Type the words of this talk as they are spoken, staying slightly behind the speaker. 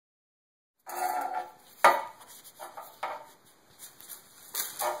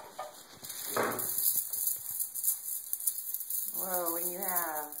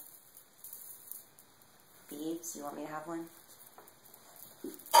have one?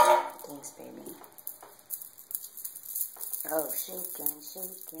 Thanks, baby. Oh, shake and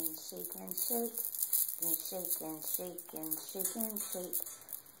shake and shake and shake. And shake and shake and shake and shake.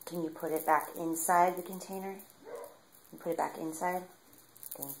 Can you put it back inside the container? You put it back inside?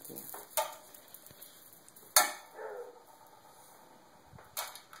 Thank you.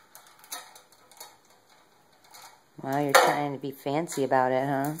 Wow, you're trying to be fancy about it,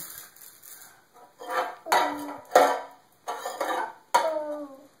 huh?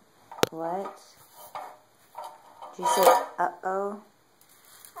 What? Did you say uh-oh?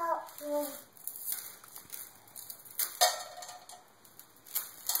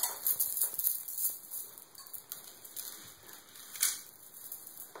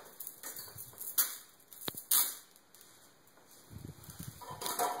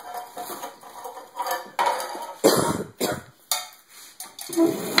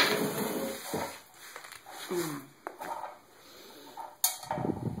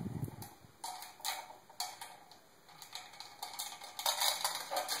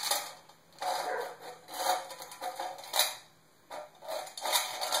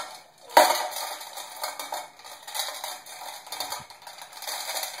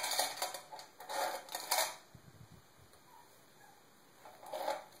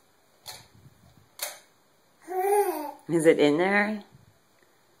 Is it in there?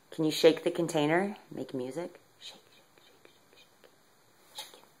 Can you shake the container? Make music? Shake, shake, shake, shake,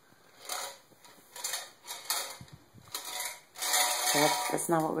 shake. Shake it. That's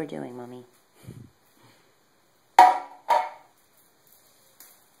not what we're doing, Mommy.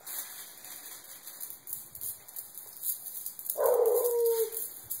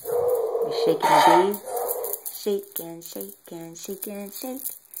 You shaking the beads? Shake and shake and shake and shake.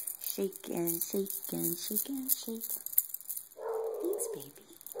 Shake and shake and shake and shake. Thanks, baby.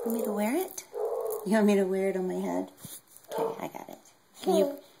 You want me to wear it? You want me to wear it on my head? Okay, I got it.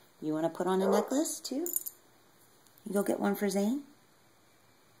 Can you want to put on a necklace too? You go get one for Zane?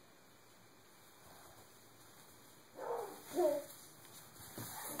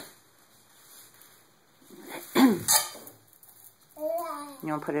 You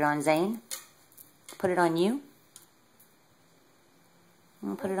want to put it on Zane? Put it on you? You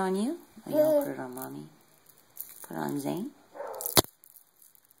want to put it on you? Or you want to put it on Mommy? Put it on Zane?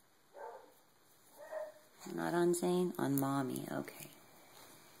 Not on Zane? On Mommy, okay.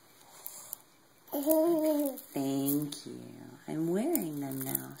 Thank you. I'm wearing them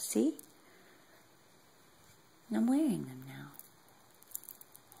now, see? I'm wearing them now.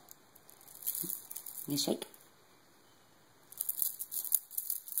 You shake?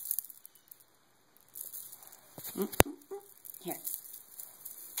 Here.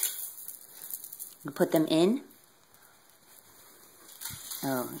 You put them in?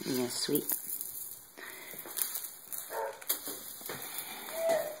 Oh, you're sweet.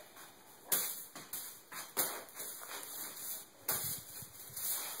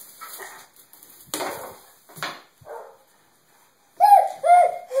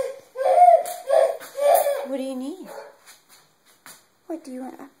 What do you need? What do you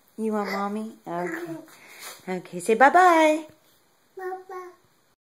want? You want Mommy? Okay. Okay, say bye-bye. Bye-bye.